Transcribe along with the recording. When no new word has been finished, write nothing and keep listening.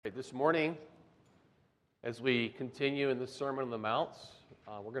This morning, as we continue in the Sermon on the Mount,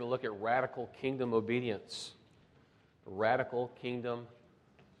 we're going to look at radical kingdom obedience. Radical kingdom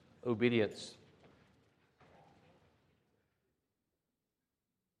obedience.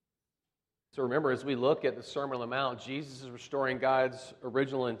 So remember, as we look at the Sermon on the Mount, Jesus is restoring God's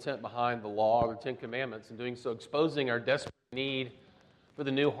original intent behind the law, the Ten Commandments, and doing so exposing our desperate need for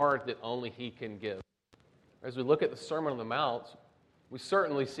the new heart that only He can give. As we look at the Sermon on the Mount, we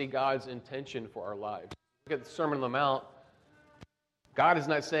certainly see God's intention for our lives. Look at the Sermon on the Mount. God is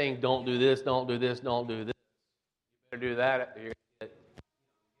not saying, don't do this, don't do this, don't do this. You better do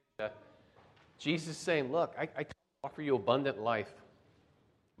that. Jesus is saying, look, I offer you abundant life.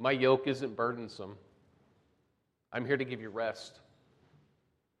 My yoke isn't burdensome. I'm here to give you rest.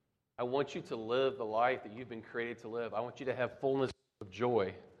 I want you to live the life that you've been created to live. I want you to have fullness of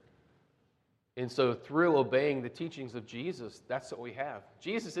joy. And so through obeying the teachings of Jesus, that's what we have.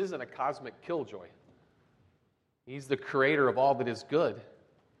 Jesus isn't a cosmic killjoy. He's the creator of all that is good.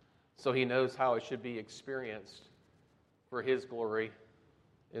 So He knows how it should be experienced for His glory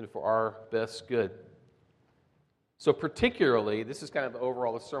and for our best good. So particularly, this is kind of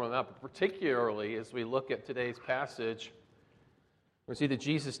overall the Sermon on the Mount, but particularly as we look at today's passage, we see that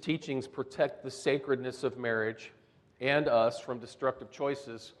Jesus' teachings protect the sacredness of marriage and us from destructive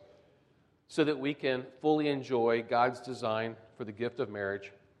choices, so that we can fully enjoy God's design for the gift of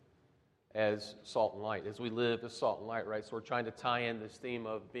marriage as salt and light, as we live as salt and light, right? So we're trying to tie in this theme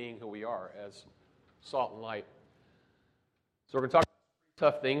of being who we are as salt and light. So we're going to talk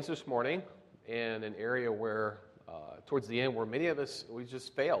about tough things this morning in an area where, towards the end, where many of us, we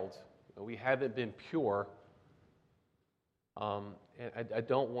just failed. We haven't been pure. And I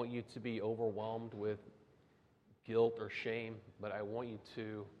don't want you to be overwhelmed with guilt or shame, but I want you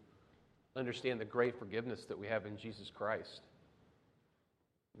to understand the great forgiveness that we have in Jesus Christ.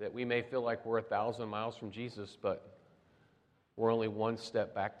 That we may feel like we're 1,000 miles from Jesus, but we're only one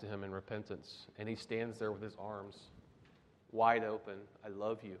step back to Him in repentance. And He stands there with His arms wide open. I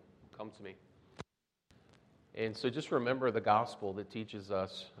love you. Come to me. And so just remember the gospel that teaches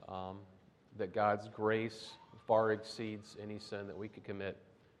us that God's grace far exceeds any sin that we could commit,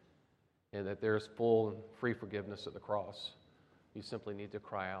 and that there's full and free forgiveness at the cross. You simply need to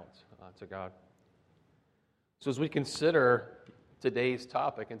cry out to God. So as we consider today's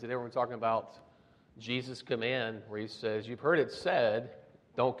topic, and today we're talking about Jesus' command where He says, you've heard it said,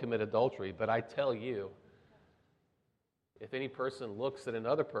 don't commit adultery, but I tell you, if any person looks at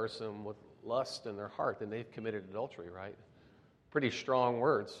another person with lust in their heart, then they've committed adultery, right? Pretty strong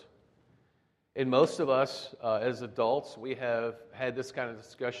words. And most of us, as adults, we have had this kind of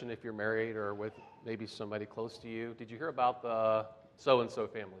discussion if you're married or with maybe somebody close to you. Did you hear about the so-and-so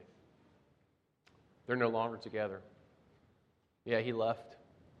family? They're no longer together. Yeah, he left.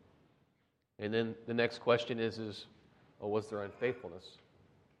 And then the next question is was there unfaithfulness?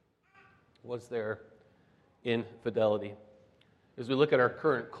 Was there infidelity? As we look at our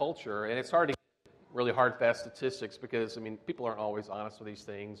current culture, and it's hard to get really hard, fast statistics because, people aren't always honest with these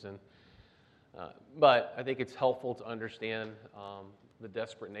things, and but I think it's helpful to understand the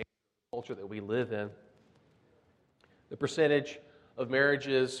desperate nature of the culture that we live in. The percentage of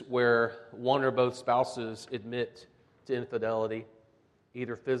marriages where one or both spouses admit to infidelity,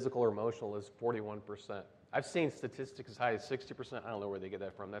 either physical or emotional, is 41%. I've seen statistics as high as 60%. I don't know where they get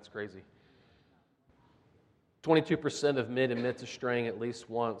that from. That's crazy. 22% of men admit to straying at least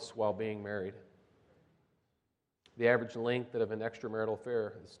once while being married. The average length of an extramarital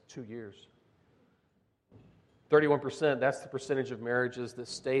affair is 2 years. 31%, that's the percentage of marriages that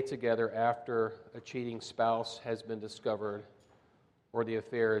stay together after a cheating spouse has been discovered or the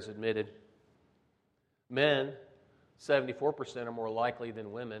affair is admitted. Men, 74% are more likely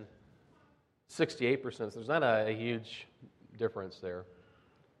than women, 68%. So there's not a huge difference there.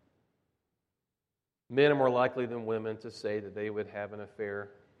 Men are more likely than women to say that they would have an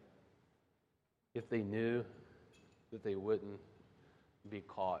affair if they knew that they wouldn't be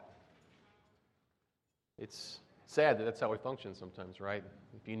caught. It's sad that that's how we function sometimes, right?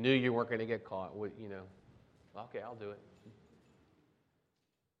 If you knew you weren't going to get caught, okay, I'll do it.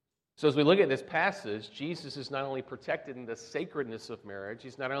 So as we look at this passage, Jesus is not only protecting the sacredness of marriage,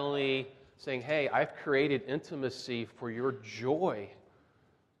 He's not only saying, hey, I've created intimacy for your joy,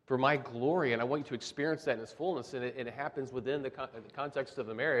 for my glory, and I want you to experience that in its fullness, and it happens within the context of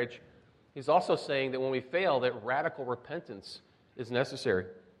the marriage. He's also saying that when we fail, that radical repentance is necessary.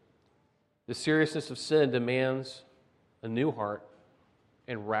 The seriousness of sin demands a new heart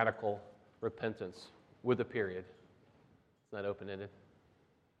and radical repentance with a period. It's not open-ended.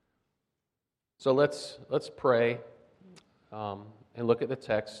 So let's pray and look at the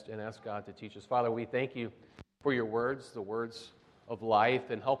text and ask God to teach us. Father, we thank you for your words, the words of life,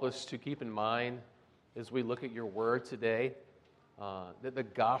 and help us to keep in mind as we look at your word today that the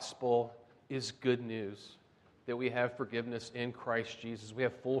gospel is good news, that we have forgiveness in Christ Jesus. We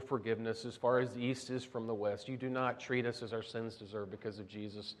have full forgiveness as far as the east is from the west. You do not treat us as our sins deserve because of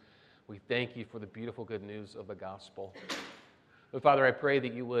Jesus. We thank you for the beautiful good news of the gospel. But Father, I pray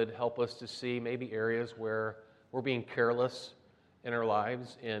that you would help us to see maybe areas where we're being careless in our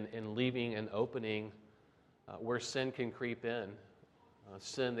lives and leaving an opening where sin can creep in,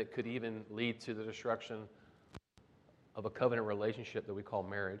 sin that could even lead to the destruction of a covenant relationship that we call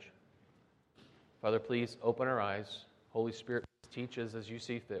marriage. Father, please open our eyes. Holy Spirit, teach us as you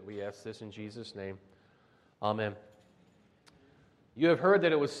see fit. We ask this in Jesus' name. Amen. You have heard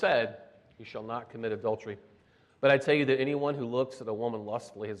that it was said, you shall not commit adultery. But I tell you that anyone who looks at a woman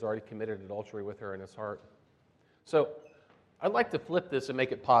lustfully has already committed adultery with her in his heart. So I'd like to flip this and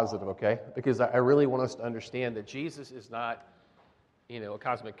make it positive, okay? Because I really want us to understand that Jesus is not, a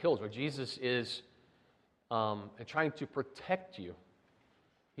cosmic killjoy. Jesus is trying to protect you.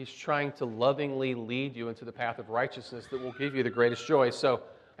 He's trying to lovingly lead you into the path of righteousness that will give you the greatest joy. So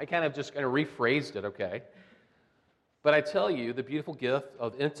I kind of rephrased it, okay? But I tell you, the beautiful gift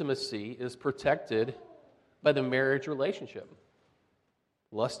of intimacy is protected by the marriage relationship.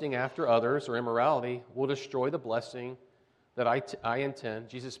 Lusting after others or immorality will destroy the blessing that I intend,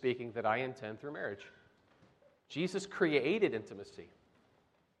 Jesus speaking, that I intend through marriage. Jesus created intimacy,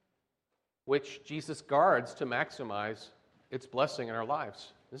 which Jesus guards to maximize its blessing in our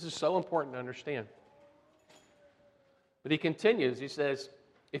lives. This is so important to understand. But he continues, he says,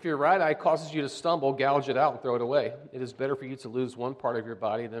 if your right eye causes you to stumble, gouge it out and throw it away. It is better for you to lose one part of your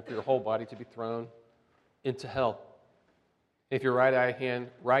body than for your whole body to be thrown into hell. If your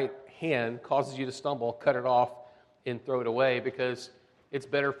right hand causes you to stumble, cut it off and throw it away, because it's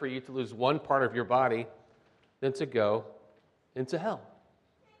better for you to lose one part of your body than to go into hell.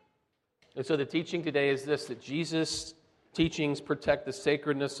 And so the teaching today is this, that Jesus' teachings protect the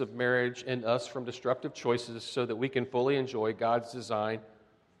sacredness of marriage and us from destructive choices so that we can fully enjoy God's design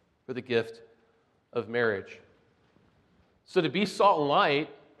for the gift of marriage. So to be salt and light,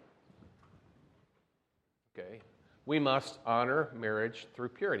 we must honor marriage through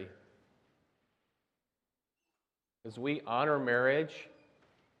purity. As we honor marriage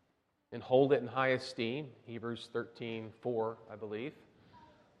and hold it in high esteem, Hebrews 13:4, I believe,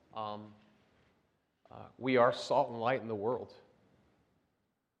 we are salt and light in the world.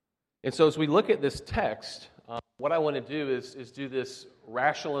 And so as we look at this text, what I want to do is do this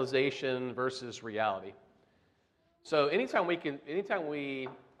rationalization versus reality. So anytime we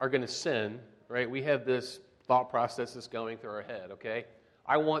are going to sin, right, we have this thought process that's going through our head, okay?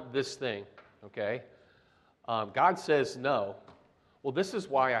 I want this thing, okay? God says no. Well, this is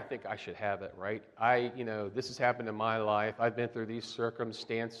why I think I should have it, right? This has happened in my life. I've been through these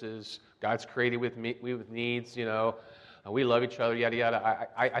circumstances. God's created with needs, we love each other, yada, yada.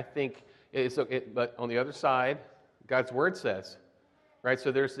 I think it's okay. But on the other side, God's word says, right?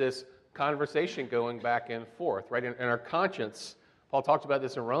 So there's this conversation going back and forth, right? And our conscience, Paul talked about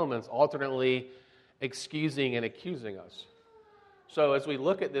this in Romans, alternately excusing and accusing us. So as we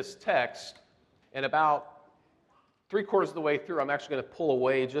look at this text, and about 3/4 of the way through, I'm actually going to pull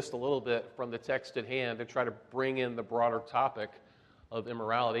away just a little bit from the text at hand and try to bring in the broader topic of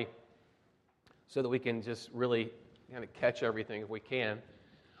immorality so that we can just really kind of catch everything if we can.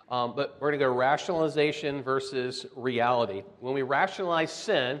 But we're going to go rationalization versus reality. When we rationalize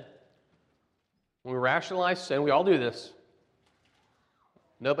sin, we all do this.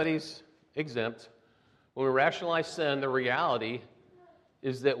 Nobody's exempt. When we rationalize sin, the reality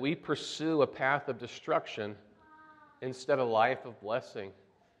is that we pursue a path of destruction instead of life of blessing.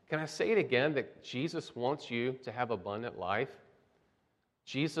 Can I say it again, that Jesus wants you to have abundant life?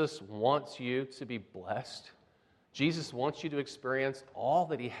 Jesus wants you to be blessed. Jesus wants you to experience all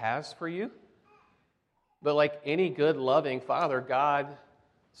that he has for you. But like any good, loving father, God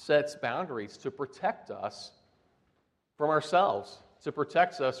sets boundaries to protect us from ourselves, to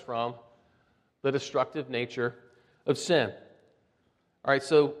protect us from the destructive nature of sin. All right,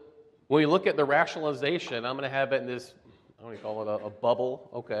 so when we look at the rationalization, I'm going to have it in this, I don't call it a bubble,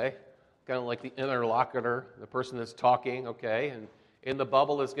 okay? Kind of like the interlocutor, the person that's talking, okay? And in the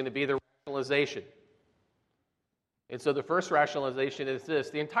bubble is going to be the rationalization. And so the first rationalization is this.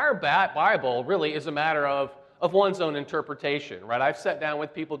 The entire Bible really is a matter of one's own interpretation, right? I've sat down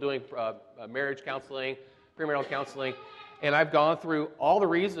with people doing marriage counseling, premarital counseling, and I've gone through all the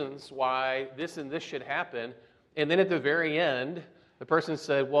reasons why this and this should happen. And then at the very end, the person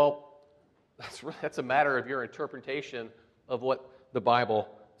said, well, that's a matter of your interpretation of what the Bible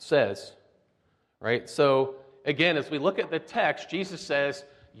says. Right? So, again, as we look at the text, Jesus says,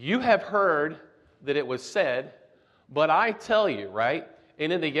 you have heard that it was said, but I tell you, right?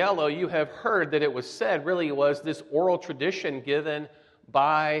 And in the yellow, you have heard that it was said, really was this oral tradition given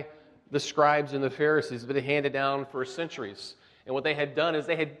by the scribes and the Pharisees, but it handed down for centuries. And what they had done is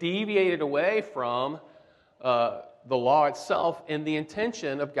they had deviated away from the law itself and the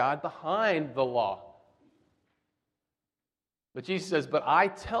intention of God behind the law. But Jesus says, but I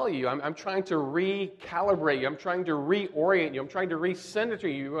tell you, I'm trying to recalibrate you. I'm trying to reorient you. I'm trying to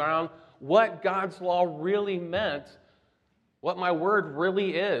recenter you around what God's law really meant, what my word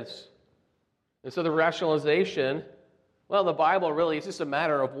really is. And so the rationalization, well, the Bible really is just a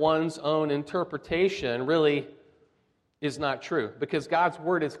matter of one's own interpretation, really is not true. Because God's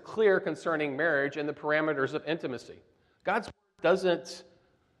word is clear concerning marriage and the parameters of intimacy. God's word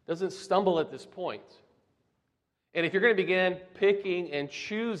doesn't stumble at this point. And if you're going to begin picking and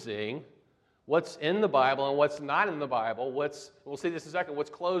choosing what's in the Bible and what's not in the Bible, we'll see this in a second, what's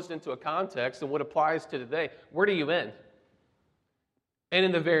closed into a context and what applies to today, where do you end? And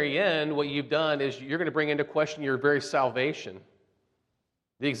in the very end, what you've done is you're going to bring into question your very salvation,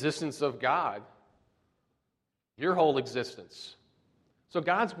 the existence of God, your whole existence. So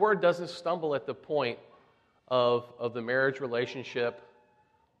God's word doesn't stumble at the point of the marriage relationship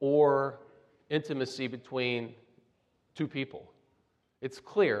or intimacy between two people. It's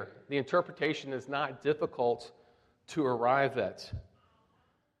clear. The interpretation is not difficult to arrive at.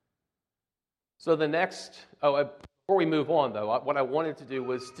 So the next, before we move on though, what I wanted to do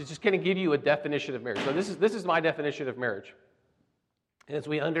was to just kind of give you a definition of marriage. So this is my definition of marriage. And as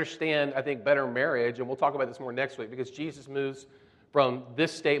we understand, I think, better marriage, and we'll talk about this more next week, because Jesus moves from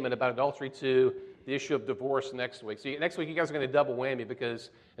this statement about adultery to the issue of divorce next week. So next week you guys are going to double whammy, because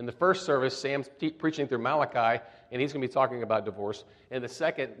in the first service, Sam's preaching through Malachi, and he's going to be talking about divorce. In the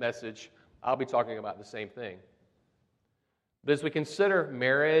second message, I'll be talking about the same thing. But as we consider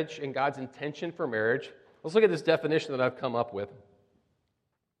marriage and God's intention for marriage, let's look at this definition that I've come up with.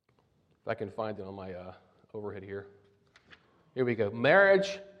 If I can find it on my overhead here. Here we go.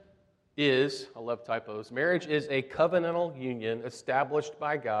 Marriage is, I love typos, marriage is a covenantal union established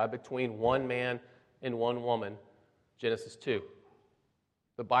by God between one man and one woman, Genesis 2.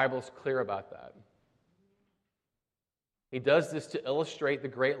 The Bible's clear about that. He does this to illustrate the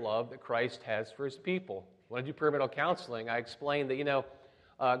great love that Christ has for his people. When I do premarital counseling, I explain that,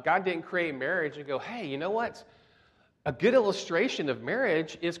 God didn't create marriage and go, hey, you know what? A good illustration of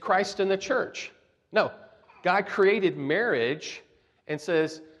marriage is Christ and the church. No, God created marriage and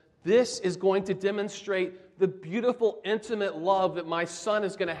says, this is going to demonstrate the beautiful, intimate love that my son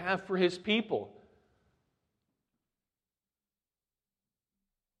is going to have for his people.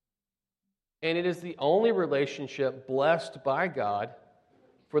 And it is the only relationship blessed by God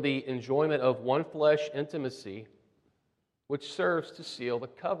for the enjoyment of one flesh intimacy, which serves to seal the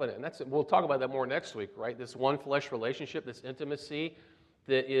covenant. And that's it. We'll talk about that more next week, right? This one flesh relationship, this intimacy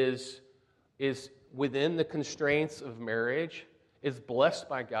that is within the constraints of marriage, is blessed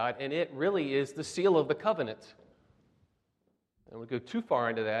by God, and it really is the seal of the covenant. And we'll go too far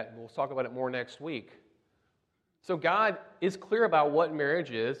into that, and we'll talk about it more next week. So God is clear about what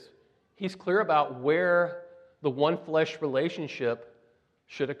marriage is. He's clear about where the one flesh relationship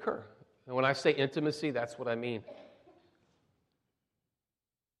should occur. And when I say intimacy, that's what I mean.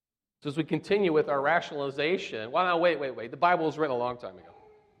 So as we continue with our rationalization, well, no, wait. The Bible was written a long time ago.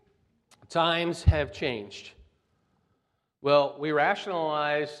 Times have changed. Well, we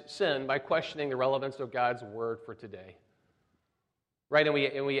rationalize sin by questioning the relevance of God's word for today. Right,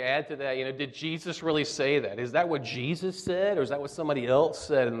 and we add to that, did Jesus really say that? Is that what Jesus said, or is that what somebody else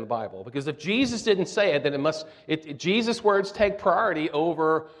said in the Bible? Because if Jesus didn't say it, then Jesus' words take priority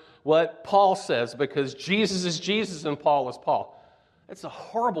over what Paul says, because Jesus is Jesus and Paul is Paul. That's a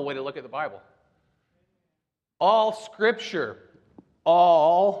horrible way to look at the Bible. All Scripture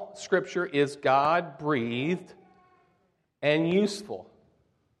is God-breathed and useful.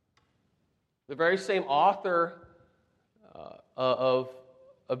 The very same author of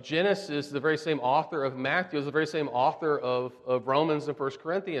Genesis, the very same author of Matthew, is the very same author of Romans and 1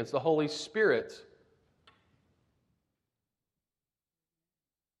 Corinthians, the Holy Spirit.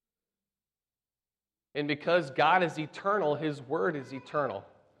 And because God is eternal, His Word is eternal.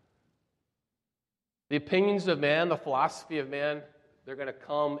 The opinions of man, the philosophy of man, they're going to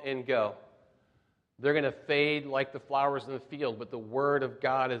come and go. They're going to fade like the flowers in the field, but the Word of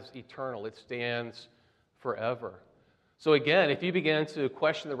God is eternal. It stands forever. So again, if you begin to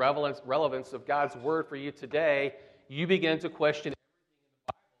question the relevance of God's Word for you today, you begin to question everything in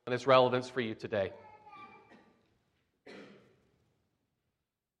the Bible and its relevance for you today.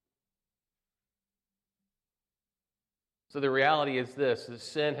 So the reality is this: that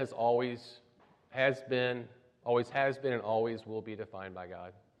sin always has been, and always will be defined by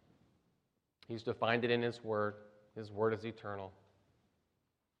God. He's defined it in His Word. His Word is eternal.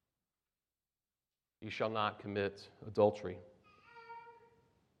 You shall not commit adultery.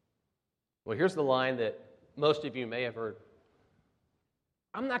 Well, here's the line that most of you may have heard.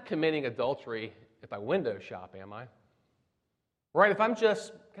 I'm not committing adultery if I window shop, am I? Right? If I'm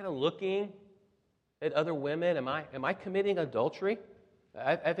just kind of looking at other women, am I committing adultery?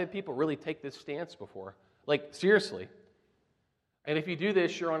 I've had people really take this stance before. Like, seriously. And if you do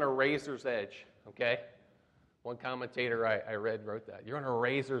this, you're on a razor's edge, okay? One commentator I read wrote that. You're on a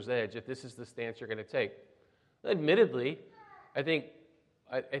razor's edge if this is the stance you're going to take. Admittedly, I think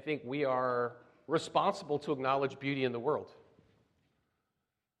we are responsible to acknowledge beauty in the world.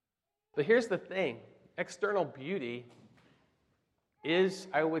 But here's the thing. External beauty is,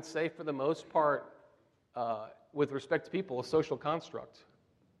 I would say, for the most part, with respect to people, a social construct.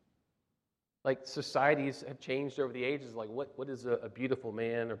 Like, societies have changed over the ages. Like, what is a beautiful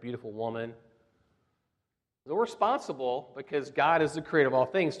man or beautiful woman? So we're responsible, because God is the creator of all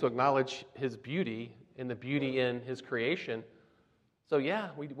things, to acknowledge His beauty and the beauty in His creation. So yeah,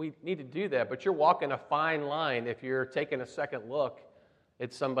 we need to do that. But you're walking a fine line if you're taking a second look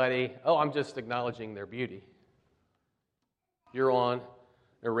at somebody. Oh, I'm just acknowledging their beauty. You're on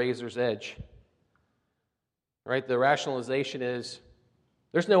a razor's edge. Right? The rationalization is,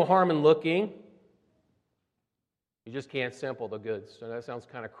 there's no harm in looking. You just can't sample the goods. So that sounds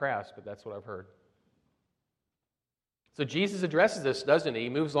kind of crass, but that's what I've heard. So Jesus addresses this, doesn't he? He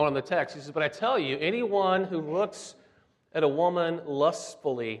moves on in the text. He says, but I tell you, anyone who looks at a woman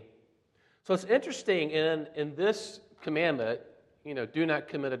lustfully. So it's interesting, in this commandment, do not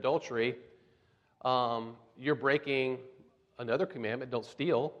commit adultery. You're breaking another commandment, don't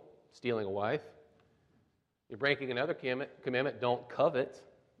steal, stealing a wife. You're breaking another commandment, don't covet,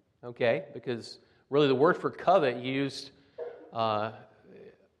 okay? Because really the word for covet used, by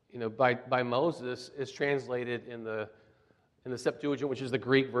Moses is translated in the Septuagint, which is the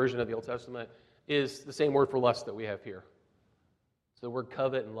Greek version of the Old Testament, is the same word for lust that we have here. So the word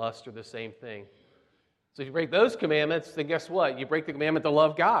covet and lust are the same thing. So if you break those commandments, then guess what? You break the commandment to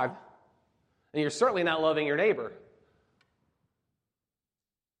love God, and you're certainly not loving your neighbor.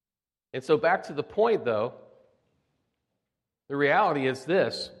 And so back to the point, though, the reality is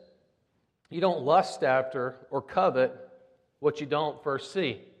this: you don't lust after or covet what you don't first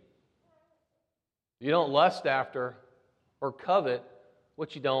see. You don't lust after or covet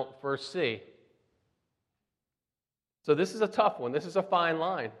what you don't first see. So this is a tough one. This is a fine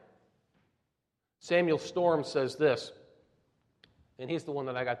line. Samuel Storm says this, and he's the one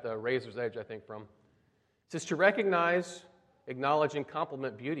that I got the razor's edge, I think, from. He says, to recognize, acknowledge, and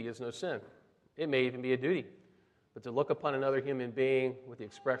compliment beauty is no sin. It may even be a duty. But to look upon another human being with the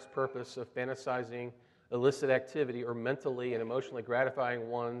express purpose of fantasizing illicit activity or mentally and emotionally gratifying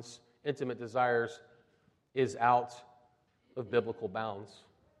one's intimate desires is out of biblical bounds.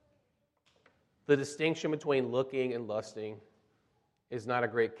 The distinction between looking and lusting is not a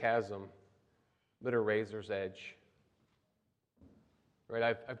great chasm, but a razor's edge.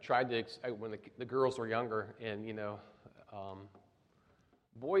 Right? I've tried to, when the girls were younger, and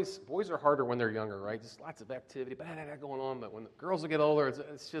boys are harder when they're younger, right? Just lots of activity, going on. But when the girls will get older,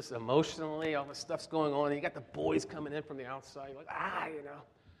 it's just emotionally, all this stuff's going on. And you got the boys coming in from the outside, you're like,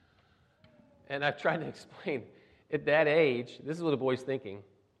 And I've tried to explain, at that age, this is what a boy's thinking.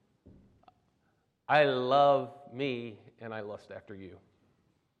 I love me, and I lust after you.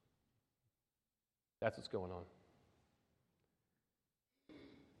 That's what's going on.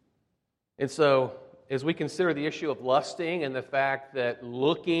 And so, as we consider the issue of lusting and the fact that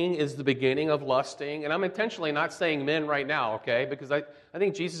looking is the beginning of lusting, and I'm intentionally not saying men right now, okay, because I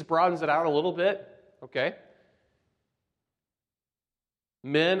think Jesus broadens it out a little bit, okay?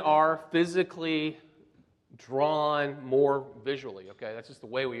 Men are physically drawn more visually, okay? That's just the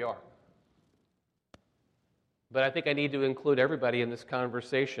way we are. But I think I need to include everybody in this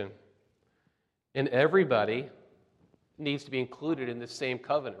conversation. And everybody needs to be included in this same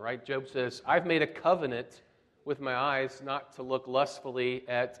covenant, right? Job says, I've made a covenant with my eyes not to look lustfully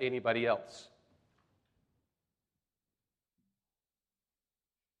at anybody else.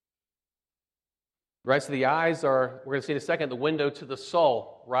 Right, so the eyes are, we're going to see in a second, the window to the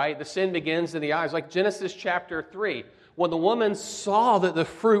soul, right? The sin begins in the eyes, like Genesis chapter 3. When the woman saw that the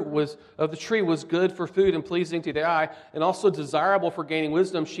fruit of the tree was good for food and pleasing to the eye, and also desirable for gaining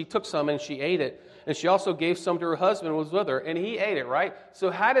wisdom, she took some and she ate it. And she also gave some to her husband who was with her, and he ate it, right?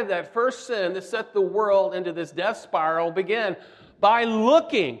 So how did that first sin that set the world into this death spiral begin? By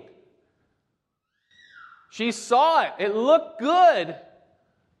looking. She saw it. It looked good.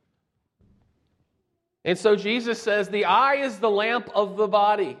 And so Jesus says, the eye is the lamp of the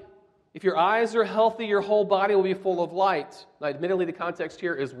body. If your eyes are healthy, your whole body will be full of light. Now, admittedly, the context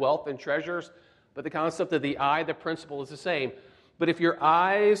here is wealth and treasures, but the concept of the eye, the principle is the same. But if your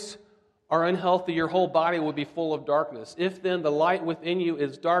eyes are unhealthy, your whole body will be full of darkness. If then the light within you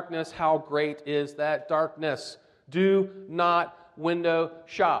is darkness, how great is that darkness? Do not window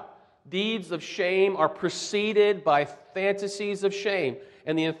shop. Deeds of shame are preceded by fantasies of shame,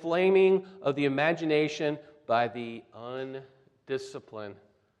 and the inflaming of the imagination by the undiscipline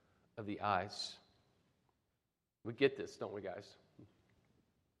of the eyes. We get this, don't we, guys?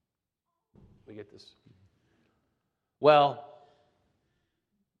 We get this. Well,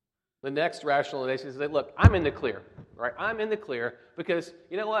 the next rationalization is that, look, I'm in the clear, right? I'm in the clear because,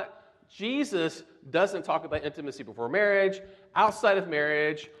 you know what? Jesus doesn't talk about intimacy before marriage, outside of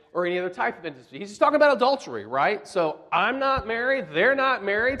marriage, or any other type of intimacy. He's just talking about adultery, right? So I'm not married, they're not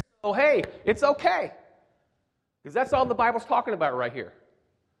married, so hey, it's okay. Because that's all the Bible's talking about right here.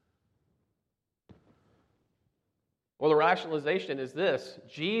 Well, the rationalization is this.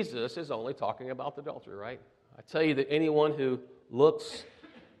 Jesus is only talking about adultery, right? I tell you that anyone who looks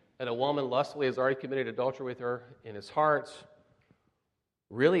at a woman lustfully has already committed adultery with her in his heart.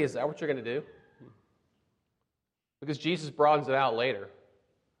 Really, is that what you're going to do? Because Jesus broadens it out later.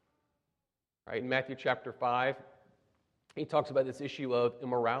 Right? In Matthew chapter 5, he talks about this issue of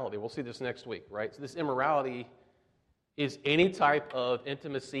immorality. We'll see this next week, right? So this immorality is any type of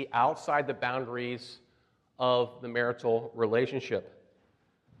intimacy outside the boundaries of the marital relationship.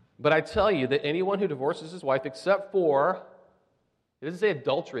 But I tell you that anyone who divorces his wife, except for, it doesn't say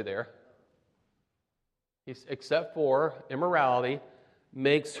adultery there, except for immorality,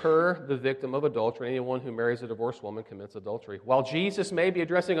 makes her the victim of adultery. Anyone who marries a divorced woman commits adultery. While Jesus may be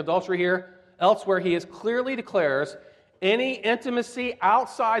addressing adultery here, elsewhere he clearly declares any intimacy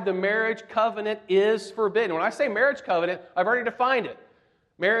outside the marriage covenant is forbidden. When I say marriage covenant, I've already defined it.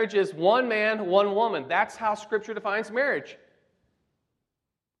 Marriage is one man, one woman. That's how Scripture defines marriage.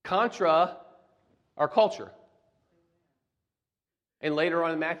 Contra our culture. And later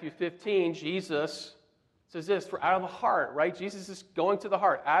on in Matthew 15, Jesus says this, for out of the heart, right? Jesus is going to the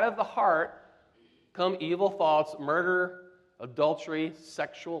heart. Out of the heart come evil thoughts, murder, adultery,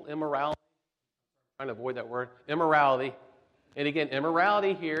 sexual immorality. I'm trying to avoid that word. Immorality. And again,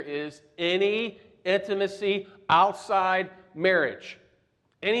 immorality here is any intimacy outside marriage.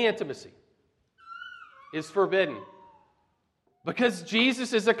 Any intimacy is forbidden. Because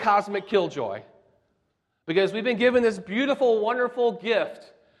Jesus is a cosmic killjoy. Because we've been given this beautiful, wonderful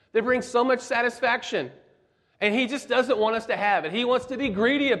gift that brings so much satisfaction. And he just doesn't want us to have it. He wants to be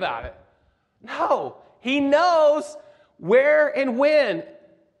greedy about it. No. He knows where and when.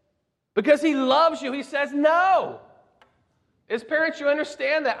 Because he loves you, he says no. As parents, you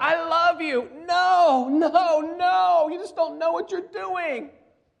understand that. I love you. No, no, no. You just don't know what you're doing.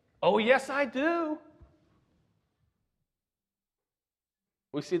 Oh, yes, I do.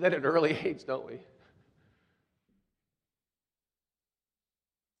 We see that at an early age, don't we?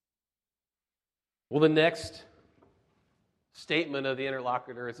 Well, the next statement of the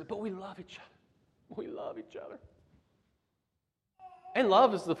interlocutor is, but we love each other. We love each other. And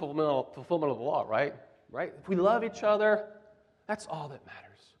love is the fulfillment of the law, right? Right? If we love each other, that's all that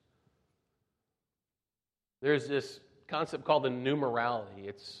matters. There's this concept called the numerality.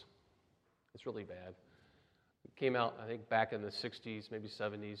 It's really bad. It came out, I think, back in the 60s, maybe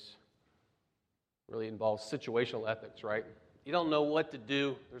 70s. Really involves situational ethics, right? You don't know what to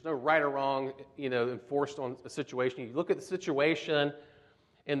do. There's no right or wrong, enforced on a situation. You look at the situation,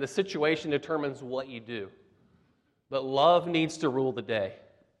 and the situation determines what you do. But love needs to rule the day.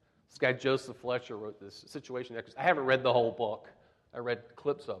 This guy, Joseph Fletcher, wrote this situation. I haven't read the whole book. I read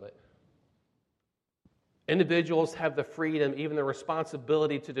clips of it. Individuals have the freedom, even the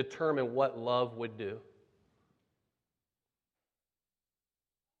responsibility to determine what love would do.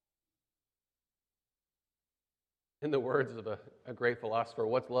 In the words of a great philosopher,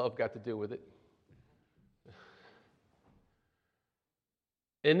 what's love got to do with it?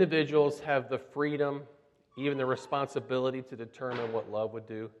 Individuals have the freedom, even the responsibility to determine what love would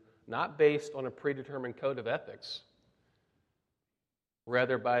do, not based on a predetermined code of ethics,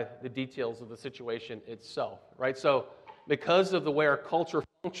 rather by the details of the situation itself, right? So because of the way our culture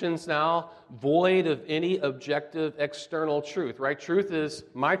functions now, void of any objective external truth, right? Truth is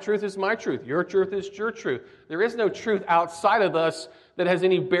my truth, your truth is your truth. There is no truth outside of us that has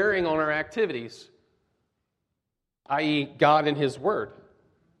any bearing on our activities, i.e. God and His Word.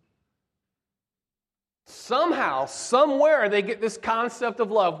 Somehow, somewhere, they get this concept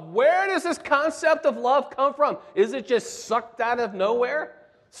of love. Where does this concept of love come from? Is it just sucked out of nowhere?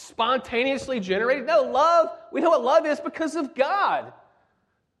 Spontaneously generated? No, love, we know what love is because of God.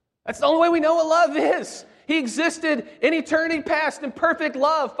 That's the only way we know what love is. He existed in eternity past in perfect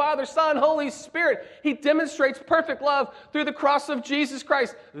love, Father, Son, Holy Spirit. He demonstrates perfect love through the cross of Jesus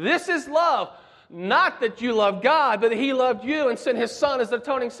Christ. This is love. Not that you love God, but that He loved you and sent His Son as the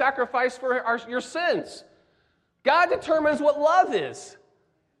atoning sacrifice for your sins. God determines what love is.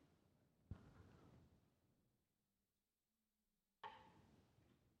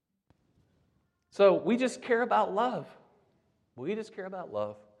 So we just care about love. We just care about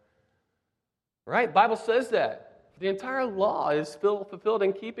love. Right? The Bible says that. The entire law is fulfilled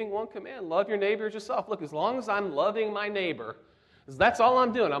in keeping one command. Love your neighbor as yourself. Look, as long as I'm loving my neighbor, that's all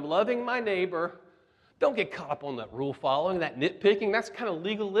I'm doing. I'm loving my neighbor. Don't get caught up on that rule following, that nitpicking. That's kind of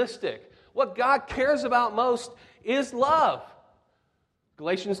legalistic. What God cares about most is love.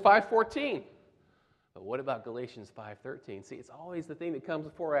 Galatians 5:14. But what about Galatians 5:13? See, it's always the thing that comes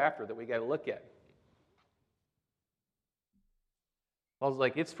before or after that we got to look at. Paul's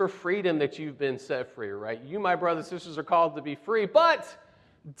like, it's for freedom that you've been set free, right? You, my brothers and sisters, are called to be free, but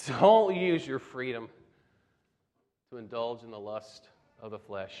don't use your freedom to indulge in the lust of the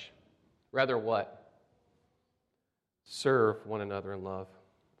flesh. Rather what? Serve one another in love.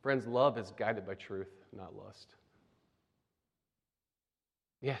 Friends, love is guided by truth, not lust.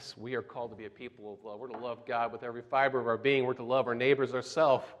 Yes, we are called to be a people of love. We're to love God with every fiber of our being. We're to love our neighbors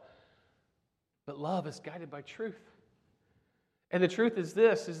ourselves. But love is guided by truth. And the truth is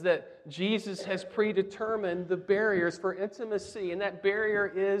this, is that Jesus has predetermined the barriers for intimacy, and that barrier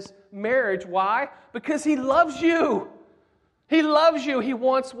is marriage. Why? Because He loves you. He loves you. He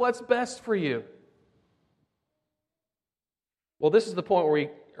wants what's best for you. Well, this is the point where we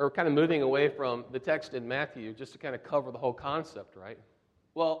are kind of moving away from the text in Matthew just to kind of cover the whole concept, right?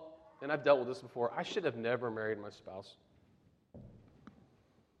 Well, and I've dealt with this before, I should have never married my spouse.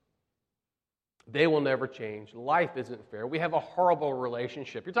 They will never change. Life isn't fair. We have a horrible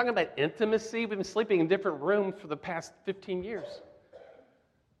relationship. You're talking about intimacy? We've been sleeping in different rooms for the past 15 years.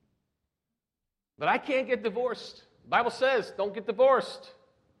 But I can't get divorced. The Bible says, don't get divorced.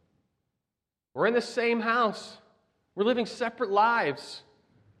 We're in the same house. We're living separate lives.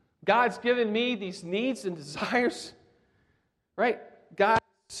 God's given me these needs and desires. Right? God's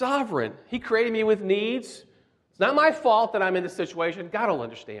sovereign. He created me with needs. It's not my fault that I'm in this situation. God will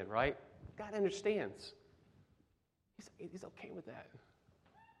understand, right? God understands. He's okay with that.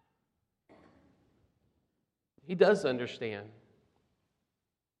 He does understand.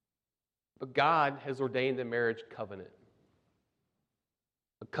 But God has ordained a marriage covenant.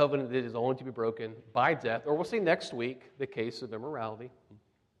 A covenant that is only to be broken by death, or we'll see next week, the case of immorality.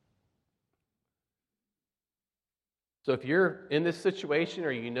 So if you're in this situation,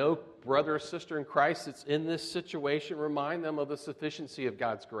 or you know brother or sister in Christ that's in this situation, remind them of the sufficiency of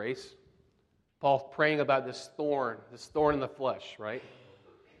God's grace. Paul's praying about this thorn in the flesh, right?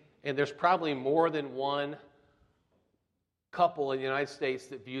 And there's probably more than one couple in the United States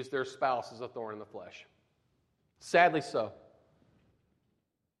that views their spouse as a thorn in the flesh. Sadly so.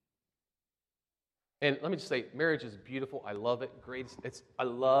 And let me just say, marriage is beautiful. I love it. Great. I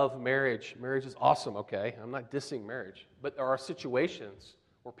love marriage. Marriage is awesome, okay? I'm not dissing marriage. But there are situations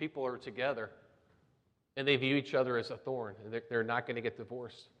where people are together and they view each other as a thorn, and they're not going to get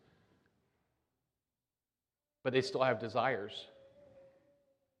divorced. But they still have desires.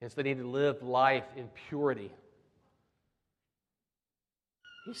 And so they need to live life in purity.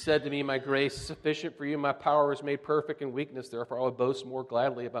 He said to me, my grace is sufficient for you. My power is made perfect in weakness. Therefore, I will boast more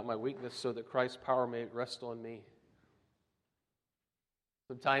gladly about my weakness so that Christ's power may rest on me.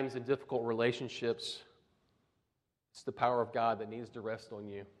 Sometimes in difficult relationships, it's the power of God that needs to rest on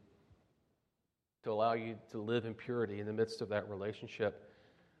you to allow you to live in purity in the midst of that relationship.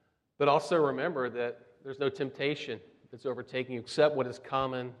 But also remember that there's no temptation that's overtaking you except what is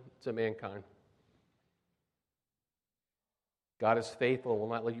common to mankind. God is faithful, will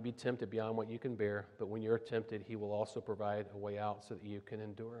not let you be tempted beyond what you can bear, but when you're tempted, He will also provide a way out so that you can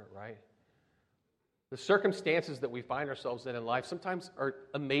endure it, right? The circumstances that we find ourselves in life sometimes are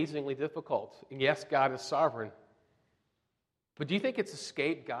amazingly difficult. And yes, God is sovereign. But do you think it's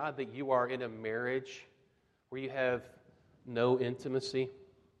escaped God that you are in a marriage where you have no intimacy?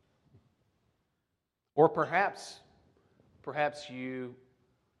 Or perhaps you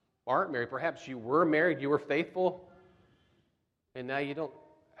aren't married. Perhaps you were married, you were faithful, and now you don't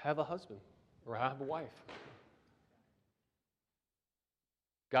have a husband or have a wife.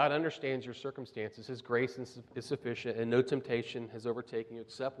 God understands your circumstances. His grace is sufficient, and no temptation has overtaken you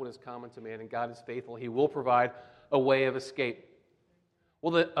except what is common to man, and God is faithful. He will provide a way of escape.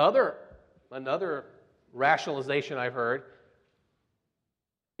 Well, another rationalization I've heard,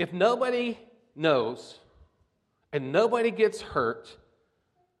 if nobody knows and nobody gets hurt,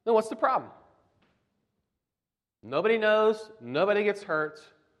 then what's the problem? Nobody knows, nobody gets hurt.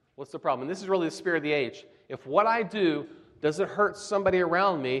 What's the problem? And this is really the spirit of the age. If what I do doesn't hurt somebody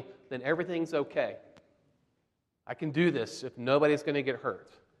around me, then everything's okay. I can do this if nobody's going to get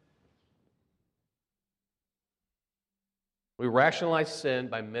hurt. We rationalize sin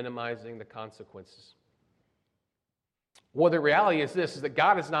by minimizing the consequences. Well, the reality is this, is that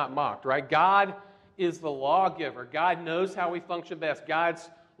God is not mocked, right? God is the lawgiver. God knows how we function best. God's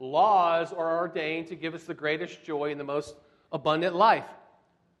laws are ordained to give us the greatest joy and the most abundant life.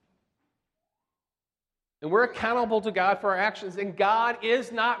 And we're accountable to God for our actions, and God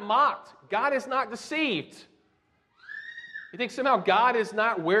is not mocked. God is not deceived. You think somehow God is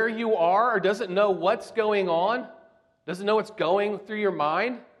not where you are or doesn't know what's going on? Doesn't know what's going through your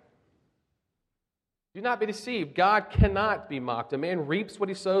mind? Do not be deceived. God cannot be mocked. A man reaps what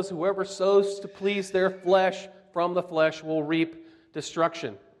he sows. Whoever sows to please their flesh from the flesh will reap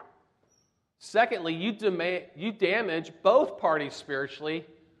destruction. Secondly, you damage both parties spiritually,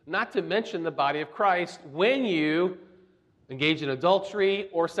 not to mention the body of Christ, when you engage in adultery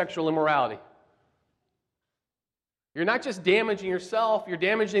or sexual immorality. You're not just damaging yourself, you're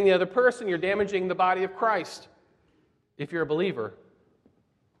damaging the other person, you're damaging the body of Christ, if you're a believer.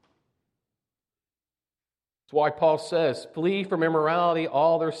 That's why Paul says, flee from immorality.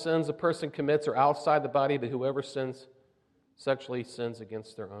 All their sins a person commits are outside the body, but whoever sins sexually sins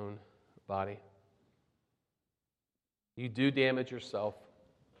against their own body. You do damage yourself.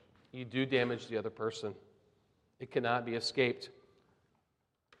 You do damage the other person. It cannot be escaped.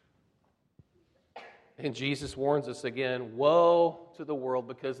 And Jesus warns us again, woe to the world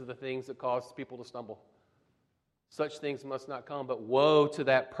because of the things that cause people to stumble. Such things must not come, but woe to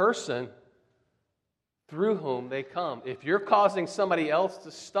that person through whom they come. If you're causing somebody else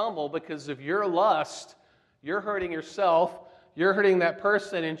to stumble because of your lust, you're hurting yourself, you're hurting that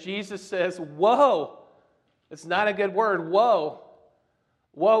person, and Jesus says, woe. It's not a good word, woe.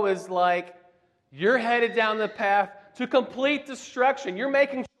 Woe is like you're headed down the path to complete destruction. You're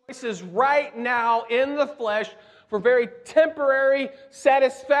making choices right now in the flesh for very temporary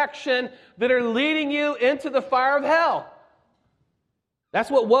satisfaction that are leading you into the fire of hell. That's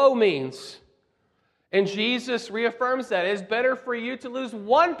what woe means. And Jesus reaffirms that. It's better for you to lose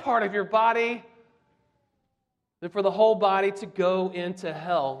one part of your body than for the whole body to go into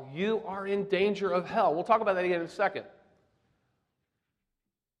hell. You are in danger of hell. We'll talk about that again in a second.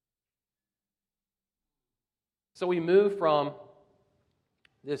 So we move from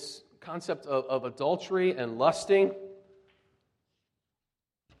this concept of adultery and lusting,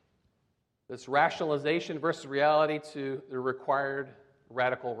 this rationalization versus reality, to the required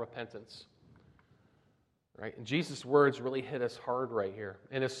radical repentance. Right? And Jesus' words really hit us hard right here.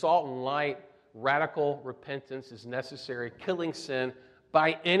 In His salt and light, radical repentance is necessary, killing sin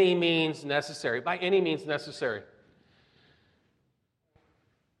by any means necessary. By any means necessary.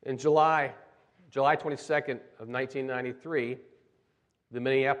 In July 22nd of 1993, the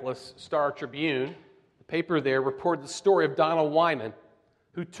Minneapolis Star-Tribune, the paper there, reported the story of Donald Wyman,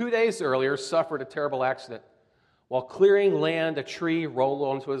 who 2 days earlier suffered a terrible accident. While clearing land, a tree rolled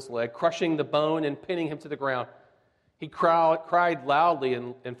onto his leg, crushing the bone and pinning him to the ground. He cried loudly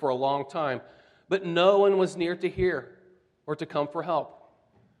and for a long time, but no one was near to hear or to come for help.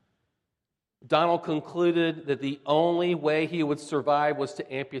 Donald concluded that the only way he would survive was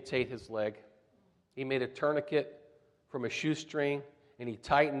to amputate his leg. He made a tourniquet from a shoestring, and he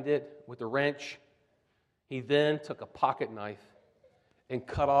tightened it with a wrench. He then took a pocket knife and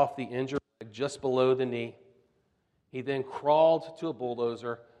cut off the injured leg just below the knee. He then crawled to a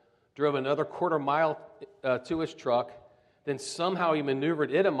bulldozer, drove another quarter mile to his truck, then somehow he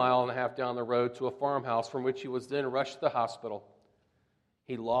maneuvered it 1.5 miles down the road to a farmhouse from which he was then rushed to the hospital.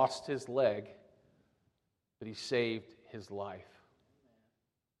 He lost his leg, but he saved his life.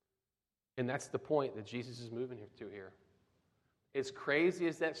 And that's the point that Jesus is moving to here. As crazy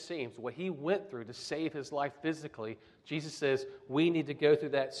as that seems, what he went through to save his life physically, Jesus says we need to go through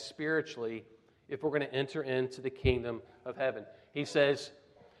that spiritually if we're going to enter into the kingdom of heaven. He says,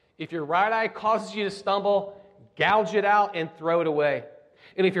 if your right eye causes you to stumble, gouge it out and throw it away.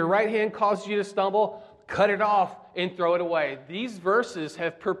 And if your right hand causes you to stumble, cut it off and throw it away. These verses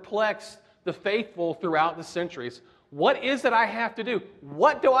have perplexed the faithful throughout the centuries. What is it I have to do?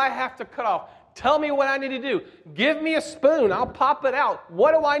 What do I have to cut off? Tell me what I need to do. Give me a spoon. I'll pop it out.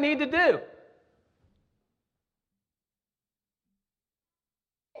 What do I need to do?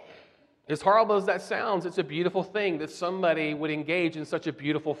 As horrible as that sounds, it's a beautiful thing that somebody would engage in such a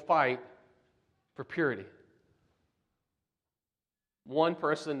beautiful fight for purity. One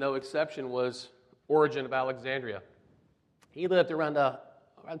person, no exception, was Origen of Alexandria. He lived around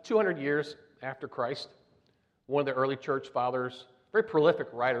 200 years after Christ, one of the early church fathers, very prolific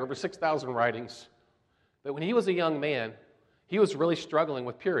writer, over 6,000 writings. But when he was a young man, he was really struggling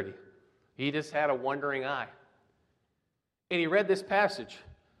with purity. He just had a wandering eye. And he read this passage,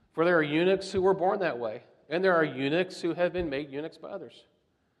 for there are eunuchs who were born that way, and there are eunuchs who have been made eunuchs by others.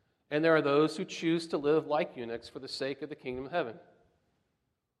 And there are those who choose to live like eunuchs for the sake of the kingdom of heaven.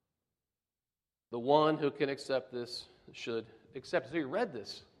 The one who can accept this should accept it. So he read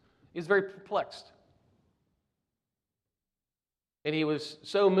this. He was very perplexed. And he was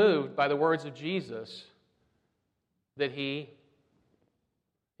so moved by the words of Jesus that he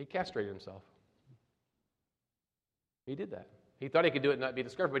castrated himself. He did that. He thought he could do it and not be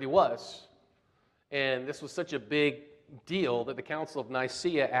discovered, but he was. And this was such a big deal that the Council of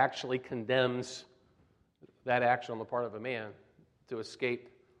Nicaea actually condemns that action on the part of a man to escape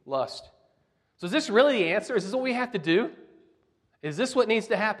lust. So is this really the answer? Is this what we have to do? Is this what needs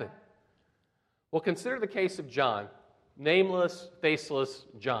to happen? Well, consider the case of John. Nameless, faceless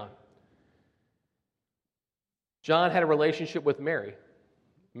John. John had a relationship with Mary.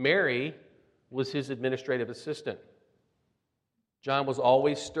 Mary was his administrative assistant. John was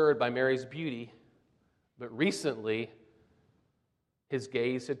always stirred by Mary's beauty, but recently his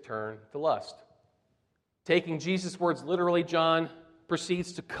gaze had turned to lust. Taking Jesus' words literally, John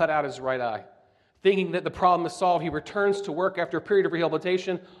proceeds to cut out his right eye. Thinking that the problem is solved, he returns to work after a period of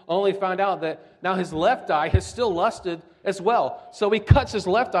rehabilitation, only found out that now his left eye has still lusted as well. So he cuts his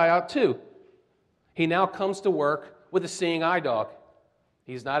left eye out too. He now comes to work with a seeing eye dog.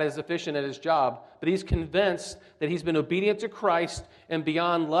 He's not as efficient at his job, but he's convinced that he's been obedient to Christ and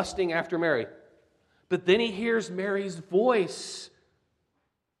beyond lusting after Mary. But then he hears Mary's voice.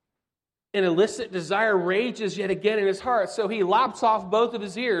 An illicit desire rages yet again in his heart, so he lops off both of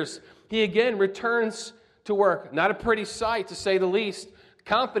his ears. He again returns to work. Not a pretty sight, to say the least.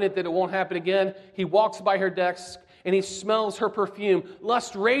 Confident that it won't happen again, he walks by her desk and he smells her perfume.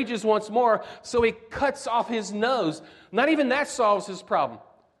 Lust rages once more, so he cuts off his nose. Not even that solves his problem.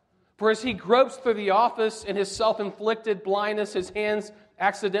 For as he gropes through the office in his self-inflicted blindness, his hands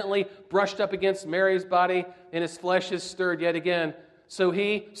accidentally brushed up against Mary's body and his flesh is stirred yet again. So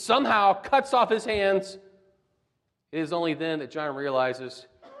he somehow cuts off his hands. It is only then that John realizes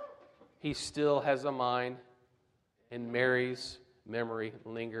he still has a mind, and Mary's memory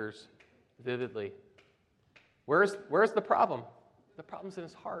lingers vividly. Where's the problem? The problem's in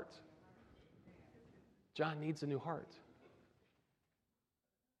his heart. John needs a new heart.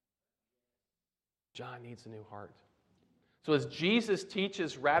 John needs a new heart. So as Jesus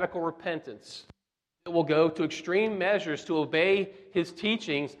teaches radical repentance, it will go to extreme measures to obey his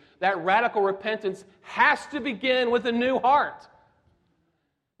teachings. That radical repentance has to begin with a new heart.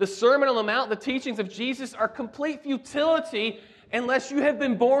 The Sermon on the Mount, the teachings of Jesus are complete futility unless you have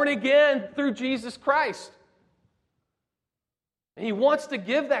been born again through Jesus Christ. And he wants to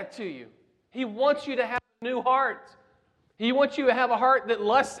give that to you. He wants you to have a new heart. He wants you to have a heart that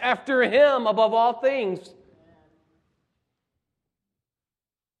lusts after him above all things.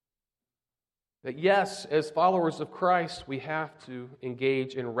 That yes, as followers of Christ, we have to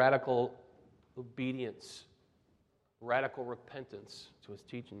engage in radical obedience, radical repentance to his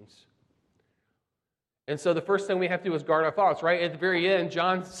teachings. And so the first thing we have to do is guard our thoughts, right? At the very end,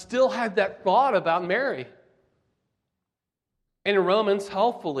 John still had that thought about Mary. And in Romans,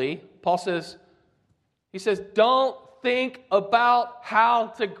 helpfully, Paul says, don't think about how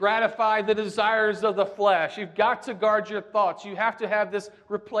to gratify the desires of the flesh. You've got to guard your thoughts. You have to have this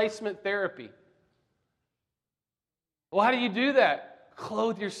replacement therapy. Well, how do you do that?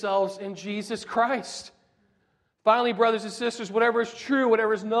 Clothe yourselves in Jesus Christ. Finally, brothers and sisters, whatever is true,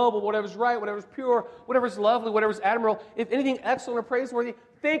 whatever is noble, whatever is right, whatever is pure, whatever is lovely, whatever is admirable, if anything excellent or praiseworthy,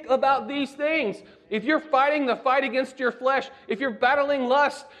 think about these things. If you're fighting the fight against your flesh, if you're battling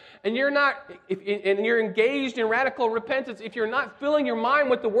lust, and you're engaged in radical repentance, if you're not filling your mind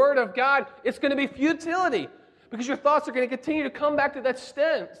with the Word of God, it's going to be futility, because your thoughts are going to continue to come back to that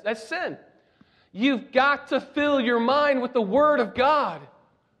sin. You've got to fill your mind with the Word of God.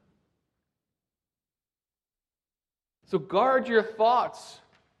 So guard your thoughts.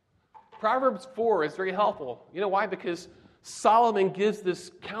 Proverbs 4 is very helpful. You know why? Because Solomon gives this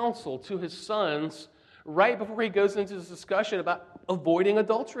counsel to his sons right before he goes into this discussion about avoiding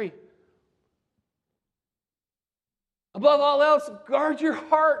adultery. Above all else, guard your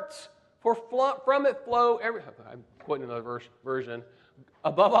heart, for from it flow every... I'm quoting another version.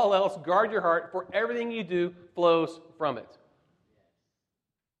 Above all else, guard your heart, for everything you do flows from it.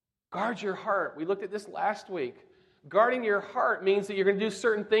 Guard your heart. We looked at this last week. Guarding your heart means that you're going to do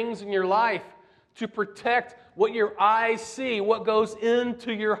certain things in your life to protect what your eyes see, what goes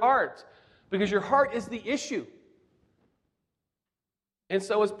into your heart. Because your heart is the issue. And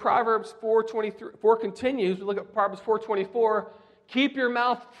so as Proverbs 4 continues, we look at Proverbs 4:24, keep your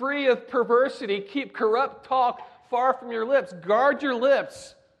mouth free of perversity, keep corrupt talk far from your lips. Guard your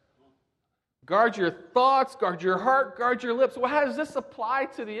lips. Guard your thoughts, guard your heart, guard your lips. Well, how does this apply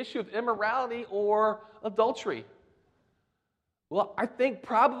to the issue of immorality or adultery? Well, I think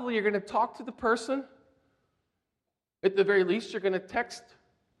probably you're going to talk to the person. At the very least, you're going to text.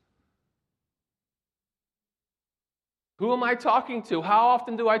 Who am I talking to? How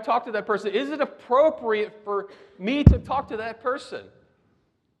often do I talk to that person? Is it appropriate for me to talk to that person?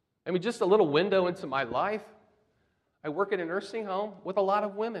 I mean, just a little window into my life. I work in a nursing home with a lot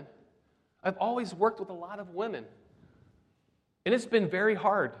of women. I've always worked with a lot of women. And it's been very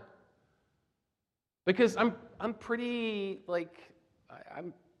hard. Because I'm pretty,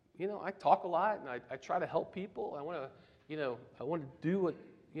 I talk a lot and I try to help people. I want to do what,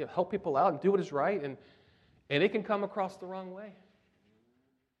 help people out and do what is right. And it can come across the wrong way.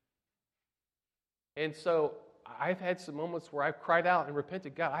 And so I've had some moments where I've cried out and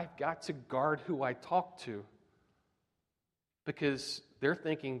repented, God, I've got to guard who I talk to. Because they're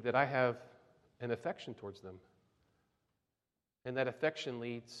thinking that I have an affection towards them. And that affection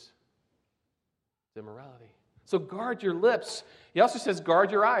leads to immorality. So guard your lips. He also says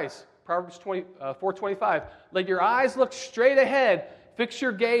guard your eyes. Proverbs 4:25. Let your eyes look straight ahead. Fix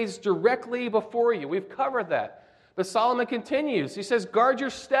your gaze directly before you. We've covered that. But Solomon continues. He says, guard your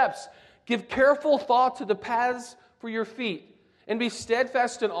steps. Give careful thought to the paths for your feet. And be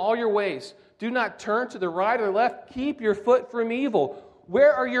steadfast in all your ways. Do not turn to the right or left. Keep your foot from evil.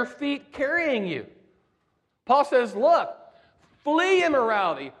 Where are your feet carrying you? Paul says, look, flee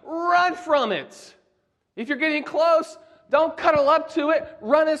immorality. Run from it. If you're getting close, don't cuddle up to it.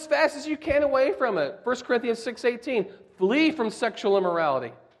 Run as fast as you can away from it. 1 Corinthians 6:18. Flee from sexual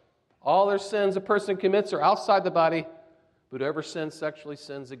immorality. All their sins a person commits are outside the body, but whoever sins sexually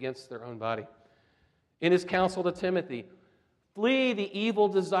sins against their own body. In his counsel to Timothy, flee the evil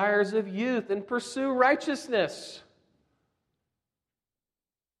desires of youth and pursue righteousness.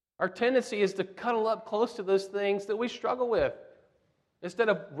 Our tendency is to cuddle up close to those things that we struggle with. Instead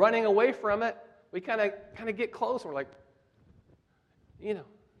of running away from it, we kind of get close and we're like,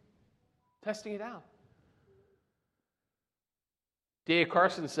 testing it out. D.A.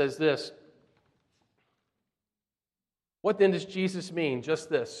 Carson says this. What then does Jesus mean? Just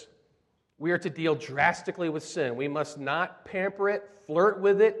this. We are to deal drastically with sin. We must not pamper it, flirt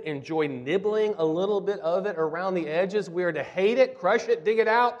with it, enjoy nibbling a little bit of it around the edges. We are to hate it, crush it, dig it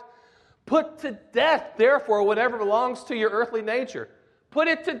out. Put to death, therefore, whatever belongs to your earthly nature. Put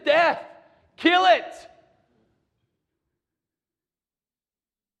it to death. Kill it.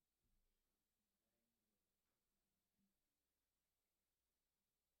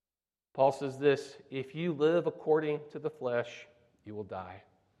 Paul says this, if you live according to the flesh, you will die.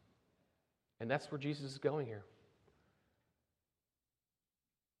 And that's where Jesus is going here.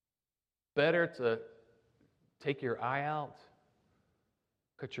 Better to take your eye out,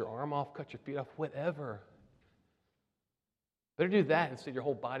 cut your arm off, cut your feet off, whatever. Better do that instead of your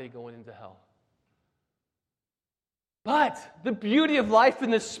whole body going into hell. But the beauty of life in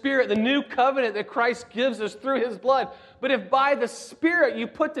the Spirit, the new covenant that Christ gives us through His blood. But if by the Spirit you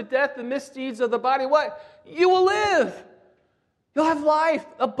put to death the misdeeds of the body, what? You will live. You'll have life,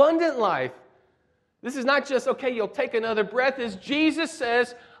 abundant life. This is not just, okay, you'll take another breath. As Jesus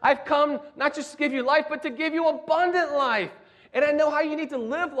says, I've come not just to give you life, but to give you abundant life. And I know how you need to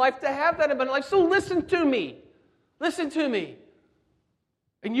live life to have that abundant life. So listen to me. Listen to me.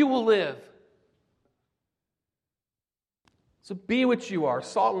 And you will live. So be what you are.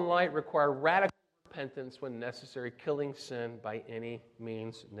 Salt and light require radical repentance when necessary, killing sin by any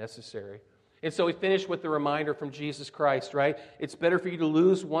means necessary. And so we finish with the reminder from Jesus Christ, right? It's better for you to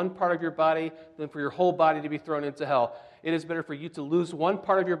lose one part of your body than for your whole body to be thrown into hell. It is better for you to lose one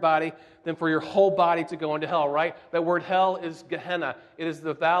part of your body than for your whole body to go into hell, right? That word hell is Gehenna. It is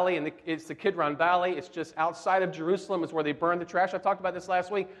the valley, and it's the Kidron Valley. It's just outside of Jerusalem. It's where they burn the trash. I talked about this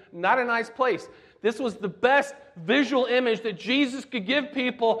last week. Not a nice place. This was the best visual image that Jesus could give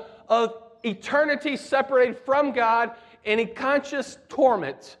people of eternity separated from God and in conscious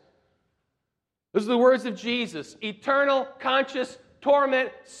torment. Those are the words of Jesus. Eternal, conscious torment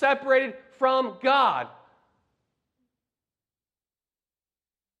separated from God.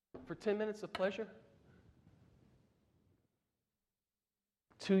 for 10 minutes of pleasure?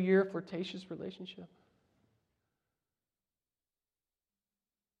 2-year flirtatious relationship?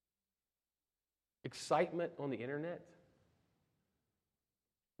 Excitement on the internet?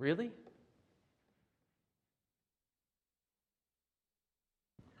 Really?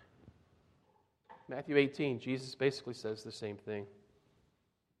 Matthew 18, Jesus basically says the same thing.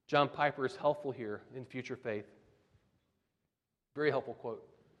 John Piper is helpful here in Future Faith. Very helpful quote.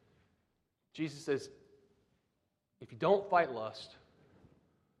 Jesus says, if you don't fight lust,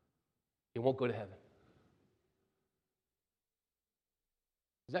 you won't go to heaven.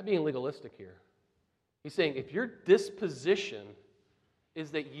 Is that being legalistic here? He's saying if your disposition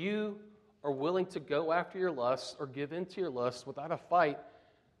is that you are willing to go after your lusts or give in to your lusts without a fight,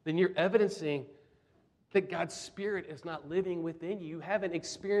 then you're evidencing that God's Spirit is not living within you. You haven't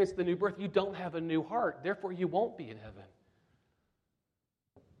experienced the new birth. You don't have a new heart. Therefore, you won't be in heaven.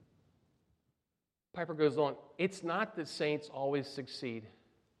 Piper goes on, it's not that saints always succeed.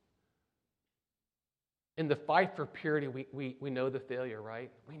 In the fight for purity, we know the failure, right?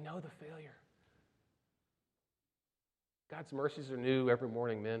 We know the failure. God's mercies are new every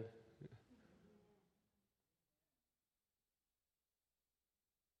morning, men.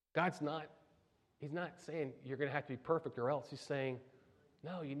 He's not saying you're going to have to be perfect or else. He's saying,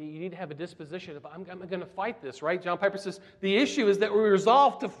 no, you need to have a disposition of, I'm going to fight this, right? John Piper says, the issue is that we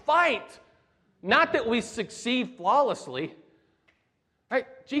resolve to fight, not that we succeed flawlessly. Right?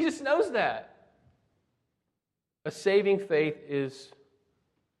 Jesus knows that. A saving faith is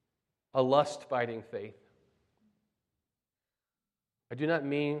a lust-fighting faith. I do not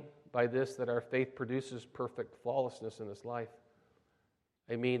mean by this that our faith produces perfect flawlessness in this life.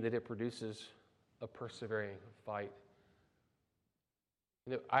 I mean that it produces a persevering fight.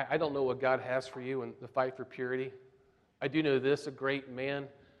 You know, I don't know what God has for you in the fight for purity. I do know this, a great man,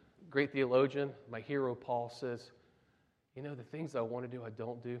 great theologian, my hero Paul says, you know, the things I want to do, I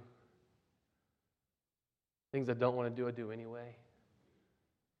don't do. Things I don't want to do, I do anyway.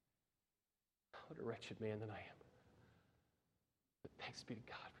 What a wretched man that I am. But thanks be to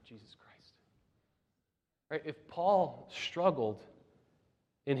God for Jesus Christ. Right? If Paul struggled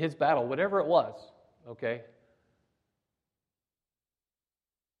in his battle, whatever it was, okay?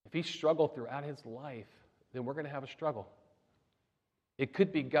 If he struggled throughout his life, then we're going to have a struggle. It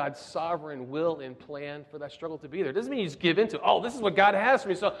could be God's sovereign will and plan for that struggle to be there. It doesn't mean you just give into, this is what God has for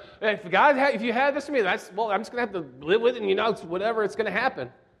me. So if you have this for me, I'm just going to have to live with it, and it's whatever, it's going to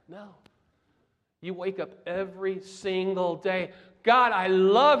happen. No. You wake up every single day. God, I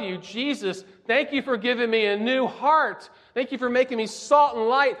love you, Jesus. Thank you for giving me a new heart. Thank you for making me salt and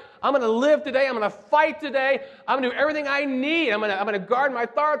light. I'm going to live today. I'm going to fight today. I'm going to do everything I need. I'm going to guard my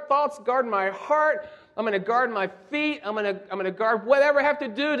thoughts, guard my heart. I'm going to guard my feet. I'm going to guard whatever I have to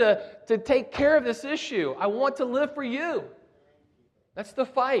do to take care of this issue. I want to live for you. That's the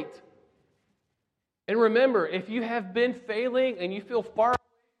fight. And remember, if you have been failing and you feel far away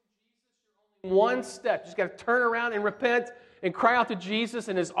from Jesus, you're only one step. You just got to turn around and repent and cry out to Jesus,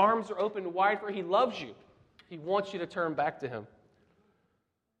 and his arms are open wide for he loves you. He wants you to turn back to him.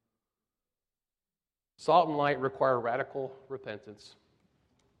 Salt and light require radical repentance.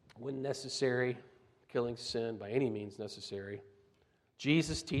 When necessary, killing sin by any means necessary.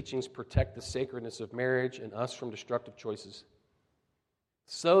 Jesus' teachings protect the sacredness of marriage and us from destructive choices.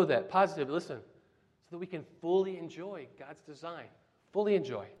 So that we can fully enjoy God's design. Fully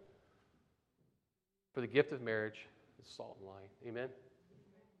enjoy. For the gift of marriage is salt and light. Amen?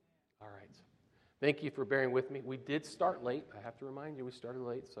 All right. Thank you for bearing with me. We did start late. I have to remind you, we started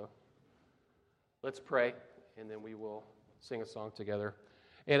late. So let's pray, and then we will sing a song together.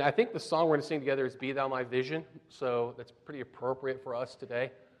 And I think the song we're going to sing together is Be Thou My Vision. So that's pretty appropriate for us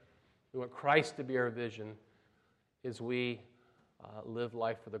today. We want Christ to be our vision as we live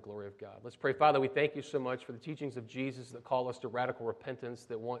life for the glory of God. Let's pray. Father, we thank you so much for the teachings of Jesus that call us to radical repentance,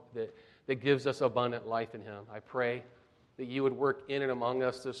 that gives us abundant life in him. I pray that you would work in and among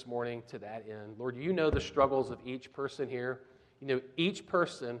us this morning to that end. Lord, you know the struggles of each person here. You know each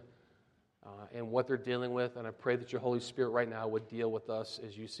person and what they're dealing with, and I pray that your Holy Spirit right now would deal with us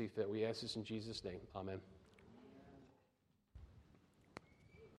as you see fit. We ask this in Jesus' name. Amen.